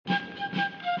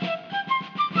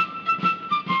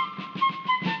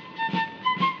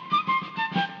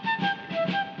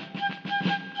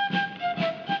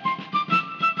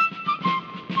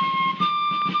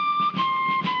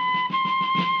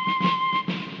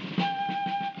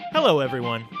Hello,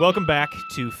 everyone. Welcome back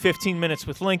to 15 Minutes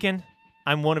with Lincoln.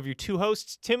 I'm one of your two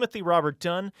hosts, Timothy Robert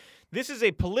Dunn. This is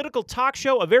a political talk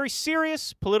show, a very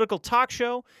serious political talk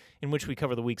show in which we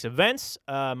cover the week's events.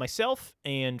 Myself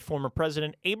and former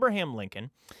President Abraham Lincoln.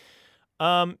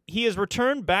 He has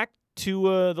returned back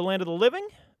to the land of the living.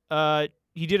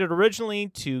 He did it originally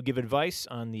to give advice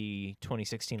on the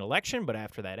 2016 election, but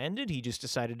after that ended, he just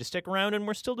decided to stick around, and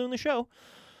we're still doing the show.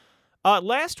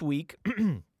 Last week,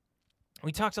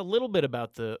 we talked a little bit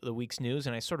about the week's news,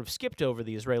 and I sort of skipped over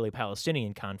the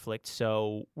Israeli-Palestinian conflict,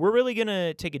 so we're really going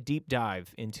to take a deep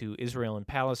dive into Israel and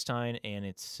Palestine and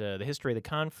its the history of the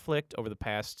conflict over the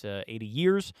past 80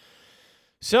 years.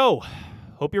 So,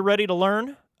 hope you're ready to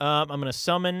learn. I'm going to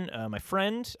summon my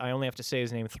friend. I only have to say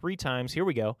his name 3 times. Here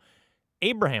we go.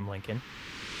 Abraham Lincoln.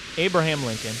 Abraham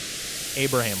Lincoln.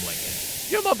 Abraham Lincoln.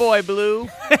 You're my boy, Blue.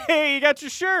 Hey, you got your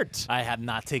shirt. I have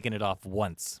not taken it off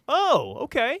once. Oh,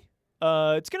 okay.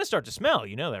 It's gonna start to smell.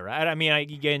 You know that, right? I mean,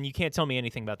 again, you can't tell me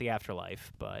anything about the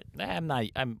afterlife, but I'm not.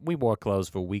 We wore clothes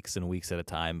for weeks and weeks at a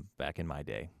time back in my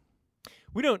day.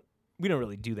 we don't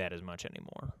really do that as much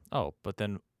anymore. Oh, but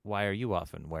then why are you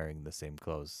often wearing the same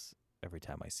clothes every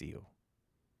time I see you?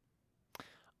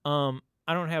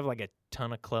 I don't have like a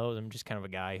ton of clothes. I'm just kind of a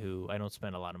guy who I don't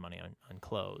spend a lot of money on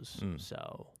clothes.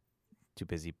 So Too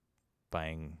busy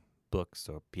buying books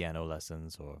or piano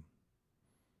lessons or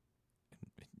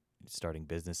starting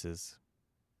businesses.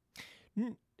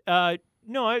 no,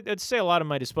 I'd say a lot of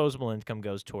my disposable income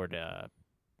goes toward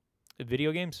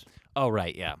video games. Oh,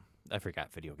 right, yeah. I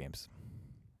forgot video games.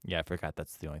 Yeah, I forgot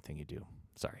that's the only thing you do.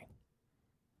 Sorry.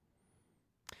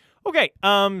 Okay,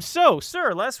 so,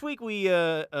 sir, last week we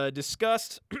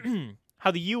discussed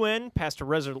how the UN passed a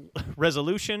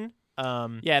resolution.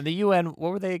 Yeah, and the UN,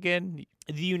 what were they again?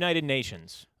 The United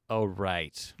Nations. Oh,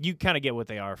 right. You kind of get what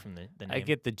they are from the name. I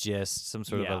get the gist, some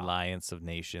sort Yeah. of alliance of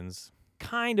nations.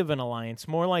 Kind of an alliance,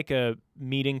 more like a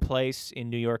meeting place in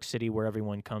New York City where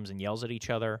everyone comes and yells at each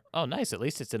other. Oh, nice. At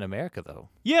least it's in America, though.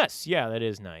 Yes, yeah, that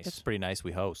is nice. That's pretty nice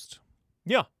we host.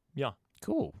 Yeah.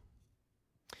 Cool.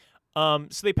 So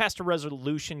they passed a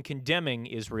resolution condemning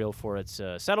Israel for its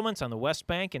settlements on the West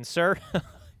Bank. And, sir,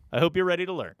 I hope you're ready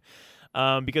to learn.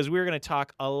 Because we're going to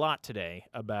talk a lot today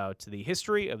about the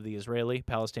history of the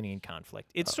Israeli-Palestinian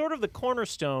conflict. It's sort of the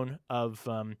cornerstone of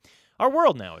our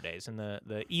world nowadays and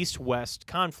the East-West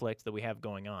conflict that we have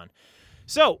going on.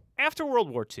 So, after World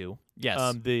War II,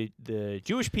 Yes. the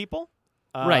Jewish people...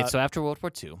 Right, so after World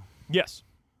War II, Yes.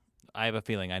 I have a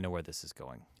feeling I know where this is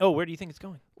going. Oh, where do you think it's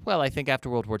going? Well, I think after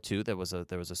World War II, there was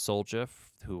a soldier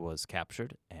who was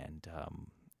captured and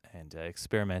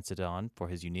experimented on for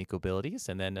his unique abilities,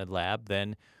 and then a lab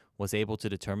then was able to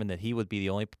determine that he would be the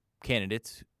only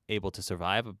candidate able to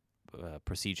survive a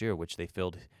procedure in which they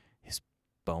filled his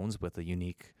bones with a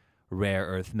unique rare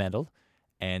earth metal,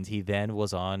 and he then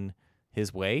was on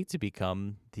his way to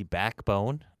become the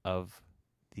backbone of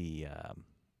the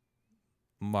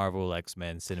Marvel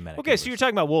X-Men cinematic Okay, so you're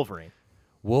talking about Wolverine.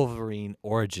 Wolverine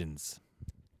Origins.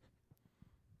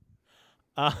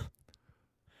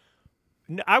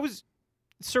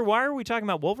 Sir, why are we talking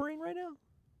about Wolverine right now?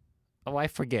 Oh, I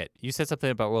forget. You said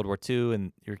something about World War II,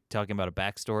 and you're talking about a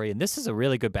backstory, and this is a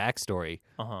really good backstory.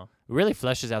 Uh-huh. It really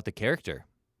fleshes out the character.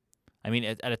 I mean,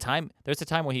 at a time, there's a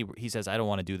time when he says, I don't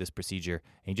want to do this procedure,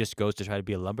 and he just goes to try to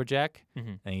be a lumberjack,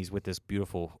 Mhm. and he's with this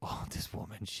beautiful, this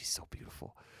woman, she's so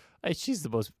beautiful. She's the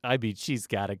most, she's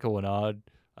got it going on.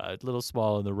 A little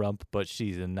small in the rump, but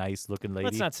she's a nice-looking lady.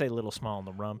 Let's not say little small in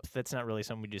the rump. That's not really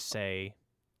something we just say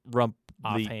rump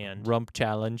offhand. Rump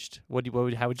challenged. How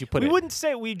would you put it? We wouldn't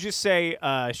say. We'd just say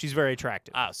she's very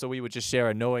attractive. So we would just share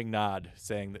a knowing nod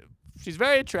saying that she's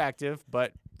very attractive,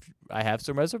 but I have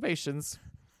some reservations.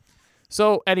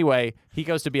 So anyway, he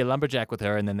goes to be a lumberjack with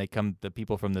her, and then the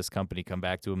people from this company come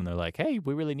back to him, and they're like, hey,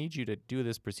 we really need you to do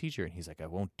this procedure. And he's like, I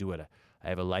won't do it. I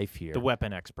have a life here. The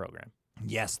Weapon X program.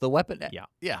 Yes, the weapon. Yeah.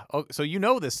 Yeah. Oh, so you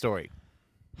know this story.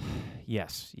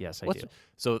 Yes, I do.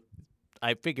 So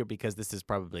I figure because this is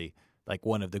probably like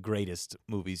one of the greatest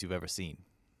movies you've ever seen.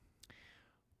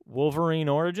 Wolverine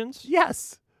Origins?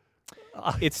 Yes.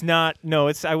 It's not.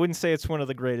 No, I wouldn't say it's one of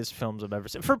the greatest films I've ever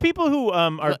seen. For people who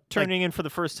are turning in for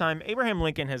the first time, Abraham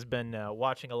Lincoln has been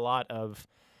watching a lot of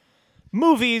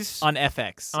movies on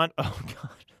FX. Oh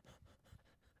God.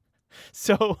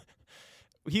 So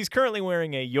he's currently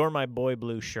wearing a "You're My Boy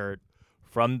Blue" shirt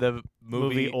from the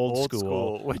movie Old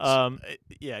School. Which,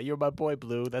 yeah, You're My Boy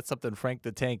Blue. That's something Frank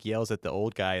the Tank yells at the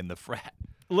old guy in the frat.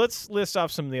 let's list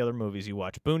off some of the other movies you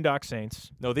watch. Boondock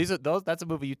Saints. No, that's a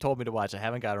movie you told me to watch. I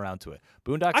haven't got around to it.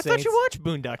 Boondock I Saints. thought you watched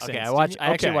Boondock Saints. Okay, didn't you? I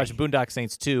actually Okay. watched Boondock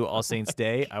Saints 2, All Saints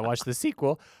Day. I watched the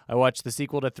sequel. I watched the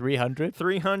sequel to 300.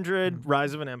 300,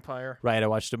 Rise of an Empire. Right, I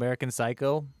watched American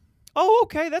Psycho. Oh,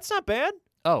 okay, that's not bad.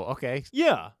 Oh, okay.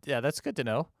 Yeah. Yeah, that's good to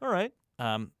know. All right.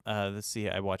 Let's see.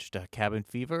 I watched Cabin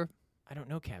Fever. I don't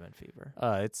know Cabin Fever.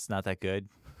 It's not that good.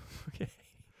 Okay.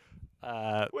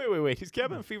 Uh, Wait. Is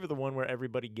Cabin Fever the one where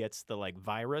everybody gets the like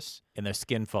virus and their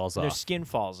skin falls and their off. skin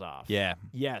falls off? Yeah.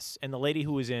 Yes, and the lady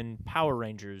who was in Power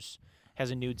Rangers has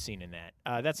a nude scene in that.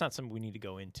 That's not something we need to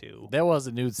go into. There was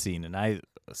a nude scene, and I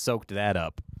soaked that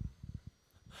up.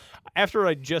 After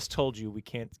I just told you we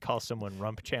can't call someone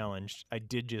rump challenged, I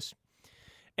did just.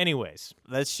 Anyways,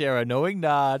 Let's share a knowing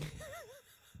nod.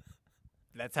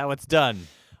 That's how it's done.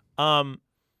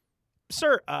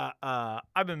 sir,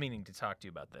 I've been meaning to talk to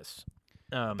you about this.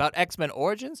 About X-Men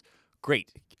Origins?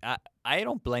 Great. I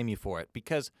don't blame you for it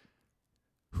because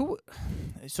who?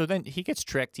 So then he gets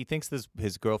tricked. He thinks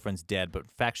his girlfriend's dead, but in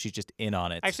fact she's just in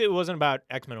on it. Actually, it wasn't about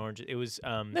X-Men Orange. It was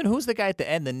Then who's the guy at the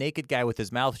end? The naked guy with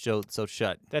his mouth so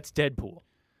shut. that's Deadpool.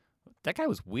 That guy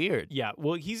was weird. Yeah,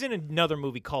 well, he's in another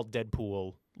movie called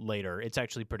Deadpool later. It's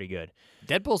actually pretty good.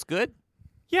 Deadpool's good.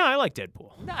 Yeah, I like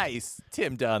Deadpool. Nice.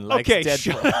 Tim Dunn likes Okay,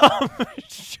 Deadpool. shut up.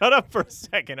 Shut up for a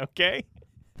second, okay?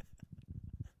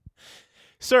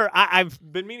 Sir, I've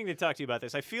been meaning to talk to you about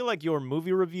this. I feel like your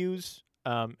movie reviews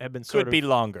have been sort Could of be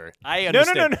longer. I No,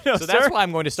 understand. no, So sir. that's why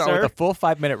I'm going to start Sir. with a full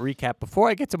 5-minute recap before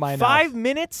I get to my 5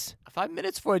 minutes. 5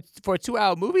 minutes for a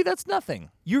 2-hour movie. That's nothing.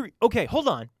 You're okay. Hold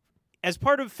on. As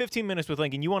part of 15 Minutes with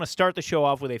Lincoln, you want to start the show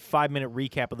off with a 5-minute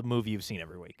recap of the movie you've seen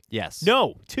every week. Yes.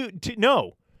 No,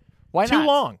 no, Why too not?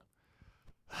 long.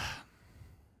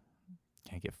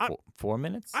 Can I get 4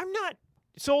 minutes? I'm not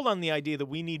sold on the idea that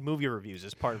we need movie reviews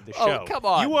as part of the Oh, show. come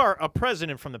on. You are a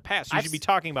president from the past. You I've should be s-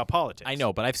 talking about politics. I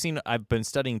know, but I've been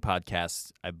studying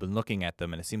podcasts. I've been looking at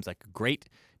them, and it seems like a great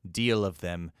deal of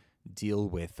them deal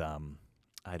with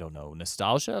I don't know,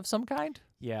 nostalgia of some kind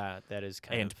Yeah, that is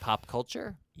kind and of pop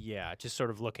culture. yeah, just sort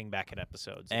of looking back at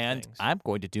episodes And things. I'm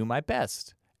going to do my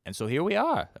best. And so here we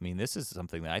are. I mean, this is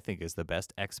something that I think is the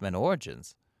best X-Men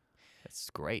Origins. It's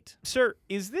great. Sir,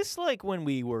 is this like when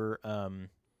we were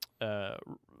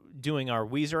doing our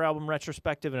Weezer album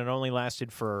retrospective and it only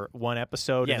lasted for one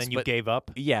episode Yes, and then you but- gave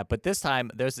up? Yeah, but this time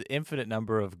there's an infinite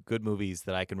number of good movies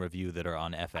that I can review that are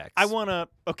on FX. I want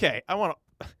to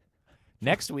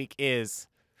Next week is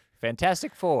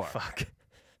Fantastic Four. fuck.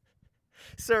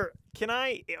 Sir, can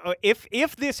I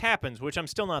if this happens, which I'm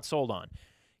still not sold on,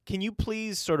 can you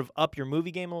please sort of up your movie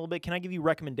game a little bit? Can I give you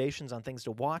recommendations on things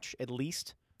to watch at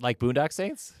least? Like Boondock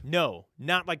Saints? No,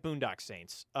 not like Boondock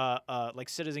Saints. Like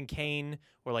Citizen Kane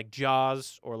or like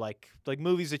Jaws or like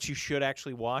movies that you should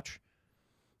actually watch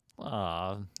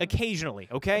Aw. occasionally,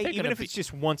 okay? They're Even gonna if it's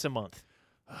just once a month.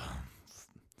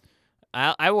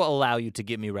 I will allow you to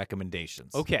give me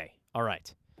recommendations. Okay. All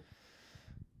right.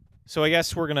 So I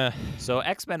guess we're going to So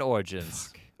X-Men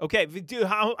Origins. Okay, dude,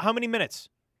 how many minutes?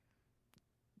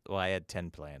 Well, I had 10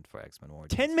 planned for X-Men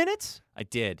Origins. 10 minutes? I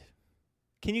did.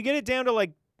 Can you get it down to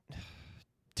like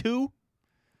 2?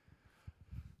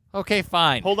 Okay,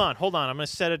 fine. Hold on. I'm going to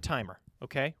set a timer.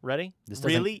 Okay? Ready? This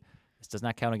doesn't- Really? This does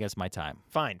not count against my time.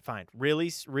 Fine.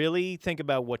 Really think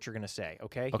about what you're going to say,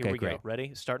 okay? Okay, Here we go. great.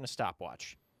 Ready? Starting a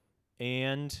stopwatch.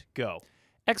 And go.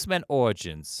 X-Men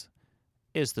Origins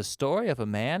is the story of a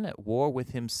man at war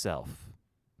with himself.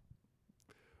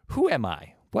 Who am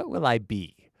I? What will I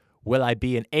be? Will I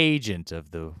be an agent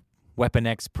of the Weapon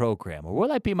X program, or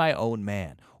will I be my own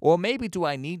man? Or maybe do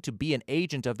I need to be an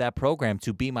agent of that program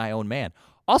to be my own man?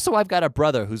 Also, I've got a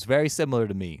brother who's very similar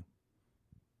to me.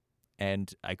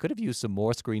 And I could have used some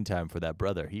more screen time for that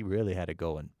brother. He really had it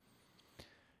going.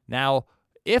 Now,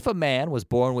 if a man was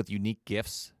born with unique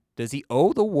gifts, does he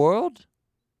owe the world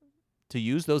to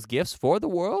use those gifts for the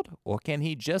world, or can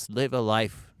he just live a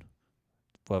life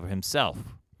for himself?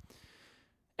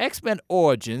 X-Men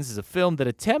Origins is a film that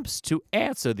attempts to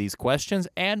answer these questions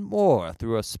and more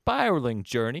through a spiraling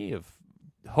journey of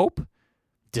hope,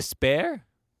 despair,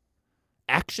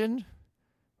 action,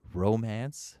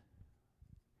 romance.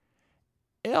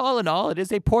 All in all, it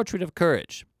is a portrait of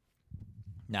courage.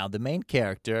 Now, the main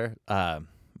character,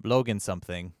 Logan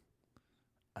something,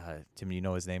 Tim, you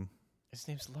know his name? His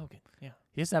name's Logan. Yeah.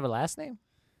 He doesn't have a last name?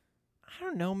 I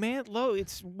don't know, man.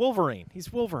 It's Wolverine.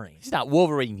 He's Wolverine. He's not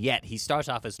Wolverine yet. He starts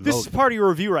off as This Logan. is part of your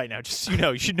review right now. Just so you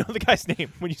know, you should know the guy's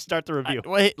name when you start the review.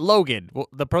 Logan. Well,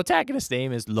 the protagonist's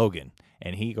name is Logan,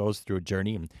 and he goes through a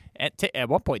journey, and at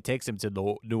one point takes him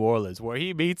to New Orleans, where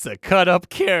he meets a cut-up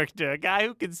character, a guy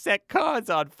who can set cars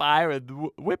on fire and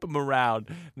whip them around.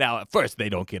 Now, at first, they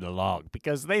don't get along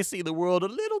because they see the world a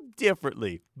little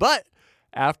differently, but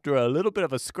after a little bit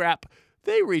of a scrap,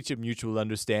 they reach a mutual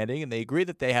understanding, and they agree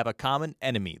that they have a common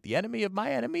enemy. The enemy of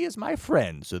my enemy is my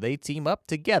friend, so they team up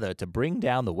together to bring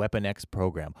down the Weapon X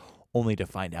program, only to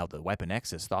find out that Weapon X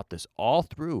has thought this all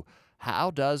through. How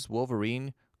does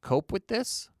Wolverine cope with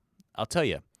this? I'll tell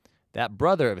you, that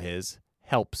brother of his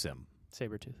helps him.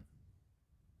 Sabretooth.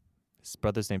 His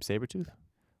brother's named Sabretooth?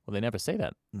 Well, they never say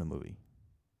that in the movie.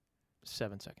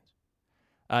 7 seconds.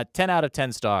 10 out of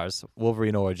 10 stars.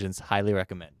 Wolverine Origins. Highly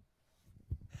recommend.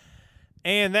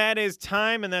 And that is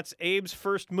time, and that's Abe's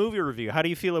first movie review. How do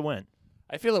you feel it went?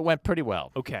 I feel it went pretty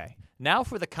well. Okay. Now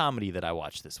for the comedy that I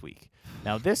watched this week.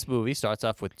 Now, this movie starts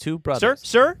off with two brothers.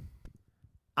 Sir,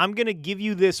 I'm going to give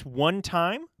you this one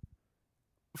time.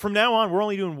 From now on, we're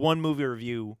only doing one movie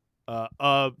review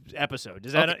episode.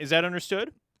 Is that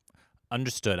understood?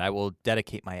 Understood. I will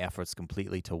dedicate my efforts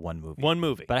completely to one movie. One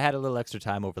movie. But I had a little extra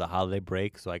time over the holiday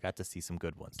break, so I got to see some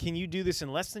good ones. Can you do this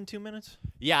in less than 2 minutes?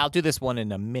 Yeah, I'll do this one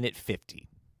in a minute 50.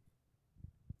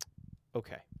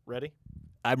 Okay. Ready?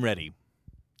 I'm ready.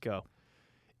 Go.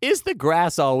 Is the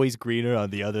grass always greener on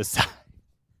the other side?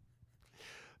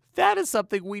 That is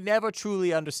something we never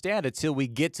truly understand until we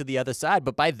get to the other side.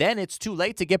 But by then, it's too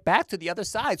late to get back to the other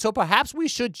side. So perhaps we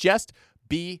should just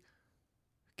be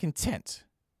content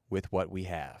with what we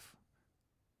have.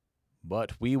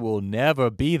 But we will never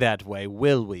be that way,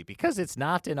 will we? Because it's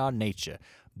not in our nature.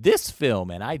 This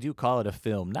film, and I do call it a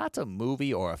film, not a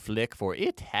movie or a flick, for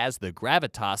it has the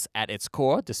gravitas at its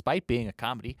core, despite being a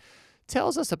comedy,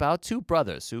 tells us about two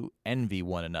brothers who envy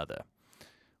one another.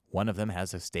 One of them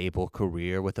has a stable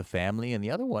career with a family, and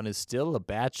the other one is still a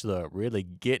bachelor, really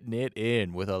getting it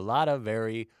in with a lot of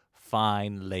very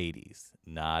fine ladies.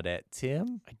 Nod at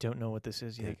Tim. I don't know what this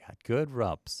is They yet. got good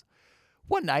rumps.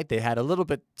 One night they had a little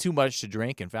bit too much to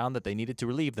drink and found that they needed to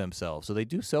relieve themselves, so they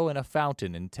do so in a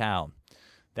fountain in town.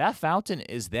 That fountain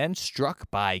is then struck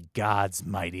by God's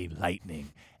mighty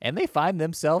lightning, and they find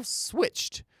themselves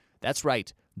switched. That's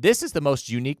right. This is the most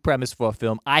unique premise for a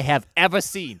film I have ever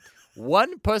seen.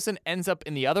 One person ends up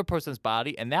in the other person's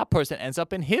body, and that person ends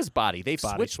up in his body. They've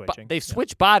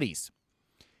switched bodies.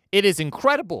 It is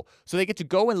incredible. So they get to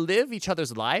go and live each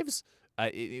other's lives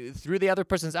through the other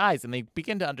person's eyes, and they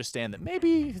begin to understand that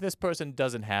maybe this person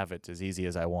doesn't have it as easy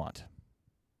as I want.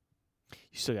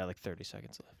 You still got like 30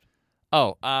 seconds left.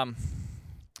 Oh,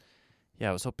 yeah,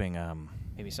 I was hoping.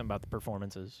 Maybe something about the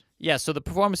performances. Yeah, so the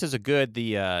performances are good.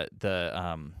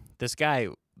 This guy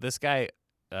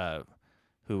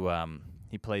who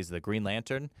he plays the Green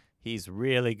Lantern, he's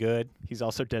really good. He's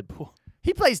also Deadpool.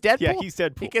 He plays Deadpool? Yeah, he's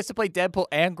Deadpool. He gets to play Deadpool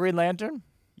and Green Lantern?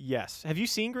 Yes. Have you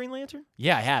seen Green Lantern?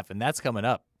 Yeah, I have, and that's coming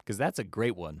up, because that's a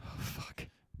great one. Oh, fuck.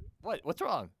 What's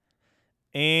wrong?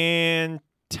 And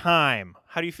time.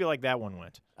 How do you feel like that one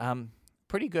went?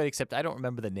 Pretty good, except I don't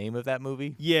remember the name of that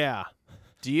movie. Yeah.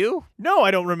 Do you? No, I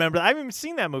don't remember. I haven't even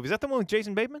seen that movie. Is that the one with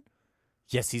Jason Bateman?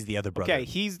 Yes, he's the other brother. Okay,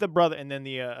 he's the brother, and then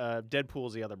the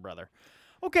Deadpool's the other brother.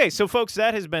 Okay, so folks,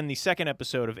 that has been the second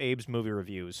episode of Abe's Movie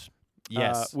Reviews.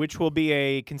 Yes. Which will be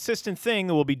a consistent thing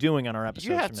that we'll be doing on our episodes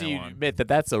You have from to now on. admit that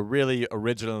that's a really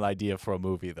original idea for a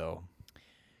movie, though.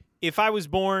 If I was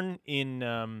born in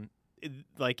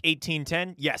like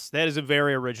 1810, yes, that is a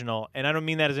very original, and I don't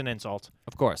mean that as an insult.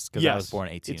 Of course, because I was born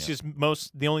in 18. It's just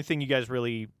the only thing you guys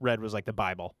really read was like the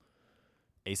Bible.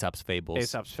 Aesop's Fables.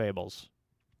 Aesop's Fables.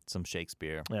 Some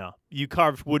Shakespeare. Yeah. You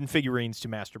carved wooden figurines to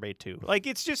masturbate to. Like,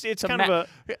 it's kind of a...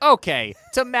 Okay,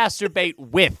 to masturbate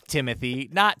with, Timothy,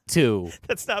 not to.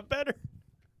 That's not better.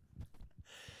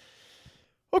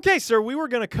 Okay, sir, we were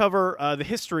going to cover the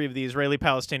history of the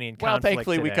Israeli-Palestinian conflict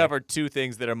thankfully, we today. covered two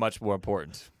things that are much more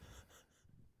important.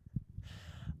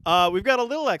 We've got a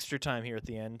little extra time here at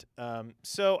the end.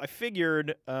 So I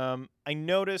figured I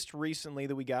noticed recently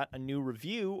that we got a new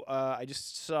review. I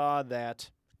just saw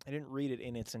that. I didn't read it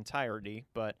in its entirety,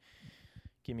 but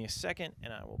give me a second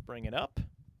and I will bring it up.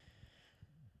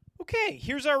 Okay,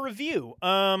 here's our review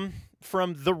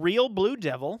from The Real Blue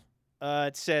Devil.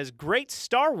 It says, great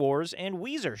Star Wars and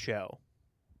Weezer show.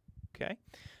 Okay.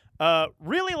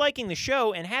 Really liking the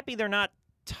show and happy they're not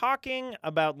talking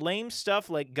about lame stuff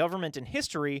like government and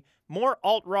history, more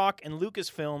alt-rock and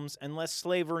Lucasfilms, and less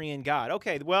slavery and God.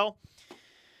 Okay, well,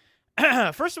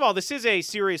 First of all, this is a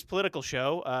serious political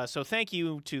show, so thank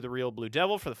you to the Real Blue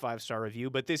Devil for the 5-star review.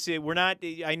 But we're not.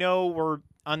 I know we're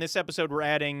on this episode. We're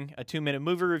adding a 2-minute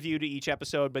movie review to each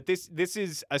episode, but this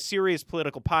is a serious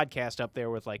political podcast up there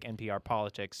with like NPR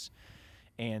politics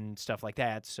and stuff like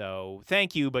that. So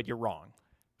thank you, but you're wrong,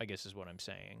 I guess is what I'm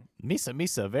saying.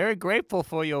 Misa, very grateful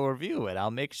for your review, and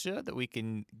I'll make sure that we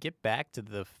can get back to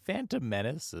the Phantom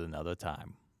Menace another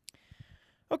time.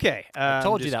 Okay. I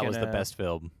told you that was the best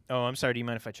film. Oh, I'm sorry. Do you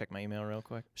mind if I check my email real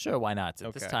quick? Sure, why not?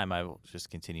 At this Okay. time, I will just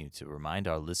continue to remind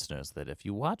our listeners that if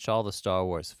you watch all the Star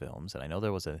Wars films, and I know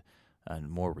there was a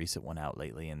more recent one out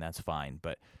lately, and that's fine,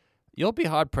 but you'll be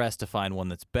hard-pressed to find one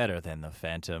that's better than The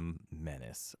Phantom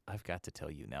Menace. I've got to tell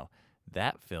you now,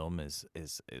 that film is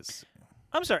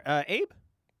I'm sorry, Abe.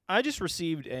 I just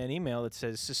received an email that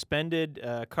says suspended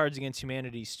Cards Against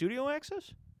Humanity studio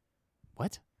access.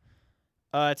 What?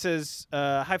 It says,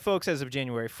 hi, folks. As of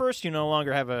January 1st, you no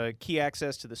longer have a key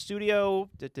access to the studio.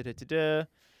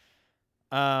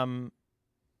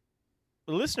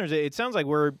 Listeners, it sounds like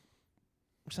we're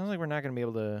not going to be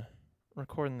able to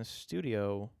record in the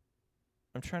studio.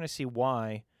 I'm trying to see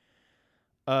why.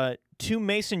 2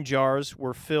 mason jars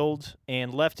were filled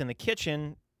and left in the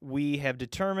kitchen. We have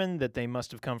determined that they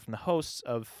must have come from the hosts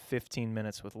of 15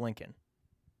 Minutes with Lincoln.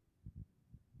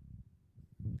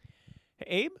 Hey,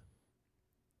 Abe?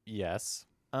 Yes.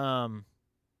 Do you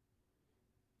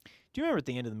remember at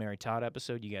the end of the Mary Todd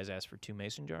episode, you guys asked for 2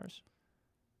 mason jars?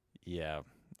 Yeah,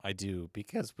 I do,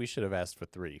 because we should have asked for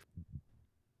 3.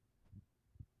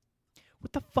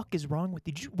 What the fuck is wrong with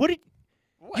you?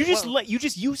 You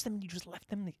just used them? You just left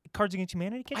them in the Cards Against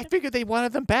Humanity kitchen? I figured they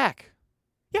wanted them back.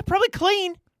 Yeah, probably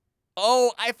clean.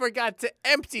 Oh, I forgot to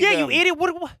empty Yeah, them. you idiot.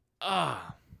 What?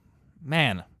 Ah,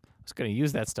 man, I was gonna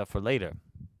use that stuff for later.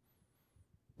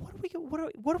 What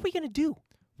are we gonna do?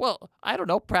 Well, I don't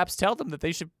know. Perhaps tell them that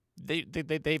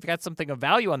they've got something of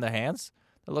value on their hands.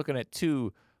 They're looking at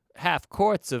 2 half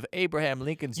quarts of Abraham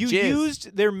Lincoln's You jizz.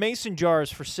 used their mason jars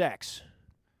for sex.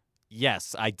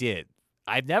 Yes, I did.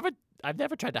 I've never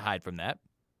tried to hide from that.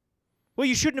 Well,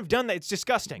 you shouldn't have done that. It's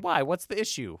disgusting. Why? What's the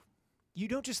issue? You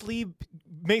don't just leave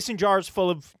mason jars full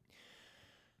of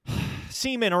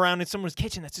semen around in someone's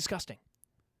kitchen. That's disgusting.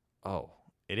 Oh,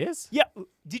 it is? Yeah.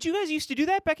 Did you guys used to do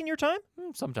that back in your time?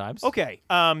 Sometimes. Okay.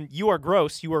 You are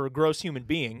gross. You are a gross human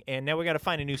being, and now we got to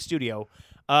find a new studio.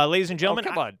 Ladies and gentlemen,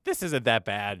 come on. This isn't that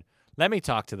bad. Let me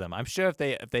talk to them. I'm sure if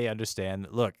they understand,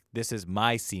 look, this is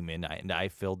my semen, and I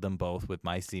filled them both with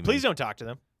my semen. Please don't talk to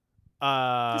them.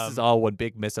 This is all one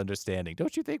big misunderstanding.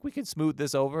 Don't you think we can smooth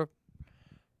this over?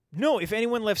 No, if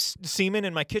anyone left semen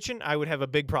in my kitchen, I would have a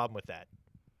big problem with that.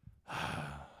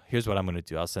 Here's what I'm going to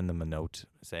do. I'll send them a note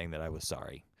saying that I was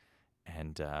sorry.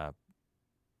 And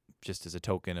just as a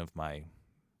token of my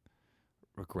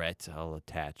regret, I'll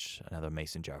attach another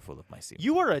mason jar full of my semen.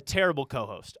 You are a terrible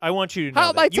co-host. I want you to know How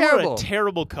am I that. You are terrible? a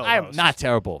terrible co-host. I am not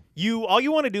terrible. All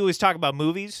you want to do is talk about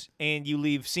movies, and you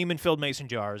leave semen-filled mason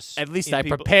jars. At least in I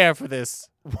people- prepare for this.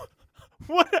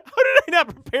 What? How did I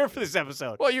not prepare for this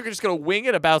episode? Well, you're just going to wing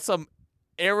it about some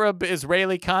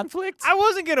Arab-Israeli conflict? I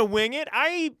wasn't gonna wing it.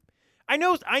 I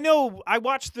know. I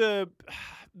watched the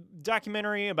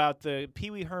documentary about the Pee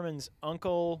Wee Herman's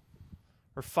uncle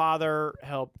or father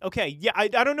helped. Okay, yeah, I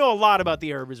don't know a lot about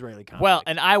the Arab-Israeli conflict. Well,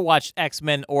 and I watched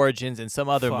X-Men Origins and some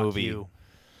other Fuck movie. you.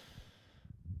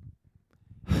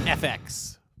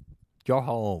 FX. Your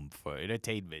home for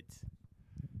entertainment.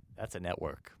 That's a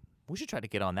network. We should try to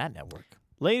get on that network.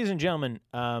 Ladies and gentlemen,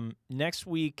 next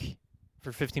week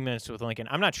for 15 Minutes with Lincoln,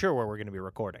 I'm not sure where we're going to be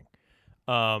recording.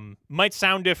 Might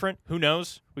sound different. Who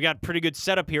knows? We got pretty good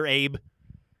setup here, Abe.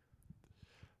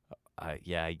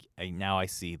 Now I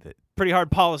see that. Pretty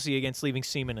hard policy against leaving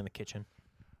semen in the kitchen.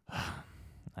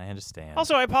 I understand.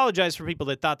 Also, I apologize for people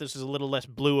that thought this was a little less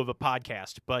blue of a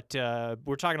podcast, but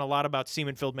we're talking a lot about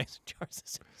semen-filled mason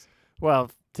jars.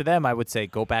 Well, to them, I would say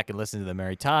go back and listen to the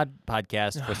Mary Todd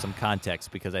podcast for some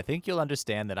context, because I think you'll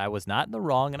understand that I was not in the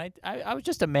wrong, and I was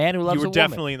just a man who loves a You were woman.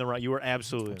 definitely in the right. You were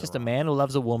absolutely Just in a the man who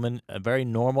loves a woman, a very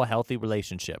normal, healthy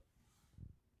relationship.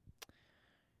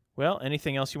 Well,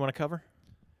 anything else you want to cover?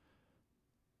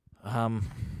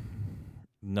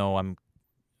 No, I'm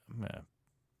gonna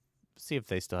see if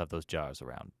they still have those jars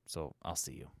around. So I'll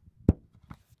see you.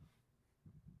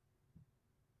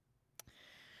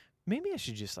 Maybe I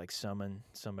should just summon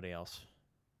somebody else.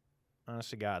 Honest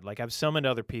to God, I've summoned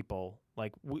other people. What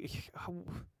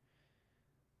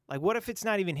if it's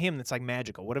not even him that's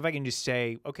magical? What if I can just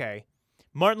say, okay,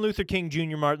 Martin Luther King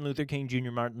Jr., Martin Luther King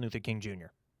Jr., Martin Luther King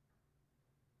Jr.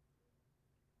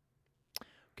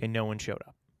 Okay, no one showed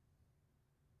up.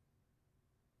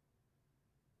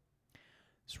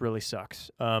 This really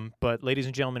sucks. But ladies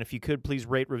and gentlemen, if you could please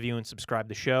rate, review, and subscribe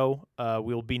the show.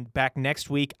 We'll be back next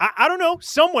week. I don't know,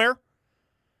 somewhere.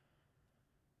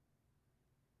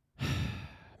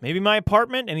 Maybe my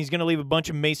apartment, and he's going to leave a bunch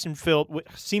of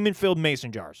semen-filled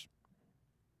mason jars.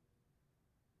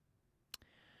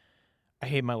 I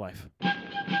hate my life.